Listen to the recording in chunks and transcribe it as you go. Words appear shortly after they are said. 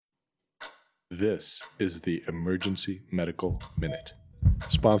This is the Emergency Medical Minute,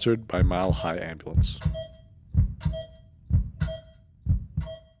 sponsored by Mile High Ambulance.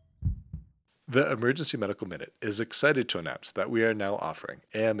 The Emergency Medical Minute is excited to announce that we are now offering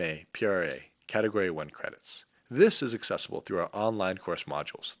AMA PRA Category 1 credits. This is accessible through our online course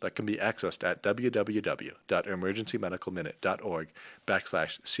modules that can be accessed at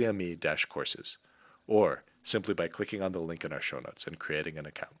www.emergencymedicalminute.org/CME-courses, or simply by clicking on the link in our show notes and creating an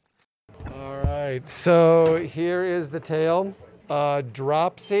account. All right, so here is the tale.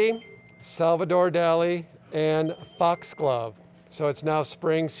 Dropsy, Salvador Dali, and foxglove. So it's now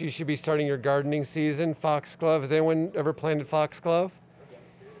spring, so you should be starting your gardening season. Foxglove, has anyone ever planted foxglove?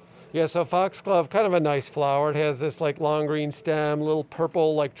 Yeah, so foxglove, kind of a nice flower. It has this like long green stem, little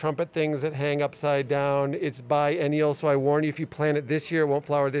purple like trumpet things that hang upside down. It's biennial, so I warn you, if you plant it this year, it won't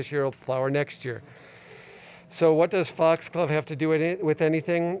flower this year, it'll flower next year. So what does foxglove have to do with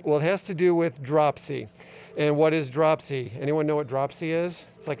anything? Well, it has to do with dropsy. And what is dropsy? Anyone know what dropsy is?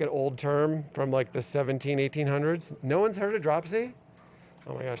 It's like an old term from like the 1800s. No one's heard of dropsy?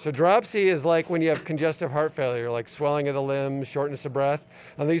 Oh my gosh. So dropsy is like when you have congestive heart failure, like swelling of the limbs, shortness of breath.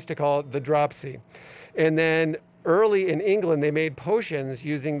 And they used to call it the dropsy. And then early in England, they made potions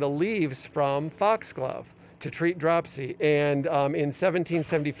using the leaves from foxglove to treat dropsy. And in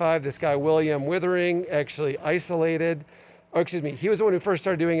 1775, this guy, William Withering, actually he was the one who first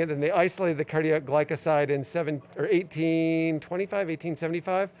started doing it, and they isolated the cardiac glycoside in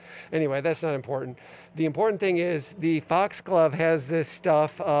 1875. Anyway, that's not important. The important thing is the foxglove has this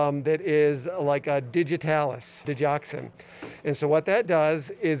stuff that is like a digitalis, digoxin. And so what that does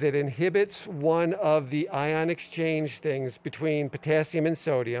is it inhibits one of the ion exchange things between potassium and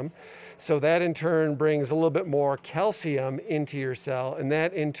sodium. So that in turn brings a little bit more calcium into your cell, and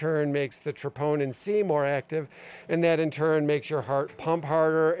that in turn makes the troponin C more active, and that in turn makes your heart pump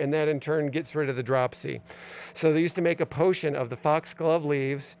harder, and that in turn gets rid of the dropsy. So they used to make a potion of the foxglove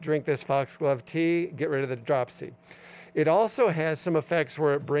leaves, drink this foxglove tea, get rid of the dropsy. It also has some effects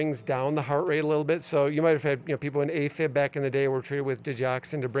where it brings down the heart rate a little bit. So you might have had people in AFib back in the day were treated with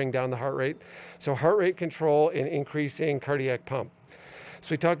digoxin to bring down the heart rate. So heart rate control and increasing cardiac pump. So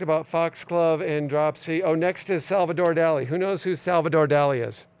we talked about foxglove and dropsy. Oh, next is Salvador Dali. Who knows who Salvador Dali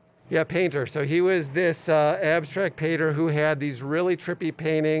is? Yeah, painter. So he was this abstract painter who had these really trippy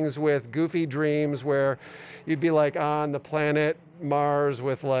paintings with goofy dreams where you'd be like on the planet Mars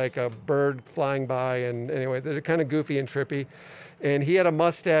with like a bird flying by. And anyway, they're kind of goofy and trippy. And he had a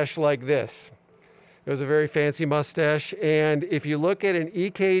mustache like this. It was a very fancy mustache. And if you look at an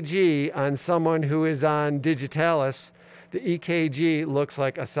EKG on someone who is on digitalis, the EKG looks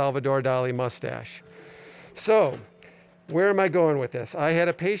like a Salvador Dali mustache. So, where am I going with this? I had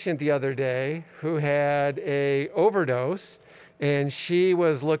a patient the other day who had a overdose, and she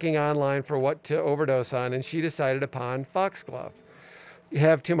was looking online for what to overdose on, and she decided upon foxglove. You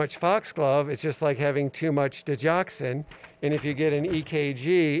have too much foxglove, it's just like having too much digoxin, and if you get an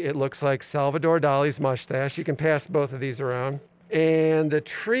EKG, it looks like Salvador Dali's mustache. You can pass both of these around. And the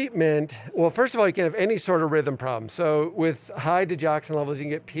treatment, well, first of all, you can have any sort of rhythm problem. So with high digoxin levels, you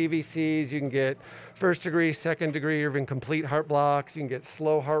can get PVCs, you can get first degree, second degree, or even complete heart blocks. You can get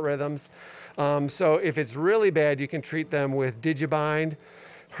slow heart rhythms. So if it's really bad, you can treat them with Digibind.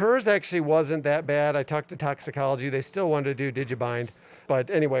 Hers actually wasn't that bad. I talked to toxicology. They still wanted to do Digibind. But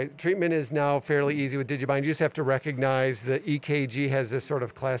anyway, treatment is now fairly easy with Digibind. You just have to recognize the EKG has this sort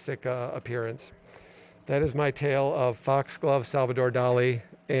of classic appearance. That is my tale of foxglove, Salvador Dali,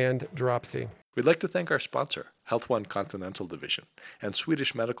 and dropsy. We'd like to thank our sponsor, Health One Continental Division, and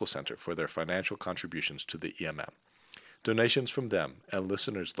Swedish Medical Center for their financial contributions to the EMM. Donations from them and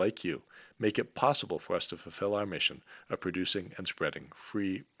listeners like you make it possible for us to fulfill our mission of producing and spreading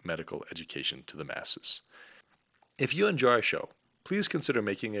free medical education to the masses. If you enjoy our show, please consider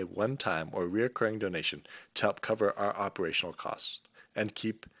making a one-time or recurring donation to help cover our operational costs and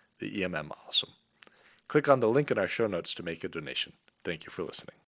keep the EMM awesome. Click on the link in our show notes to make a donation. Thank you for listening.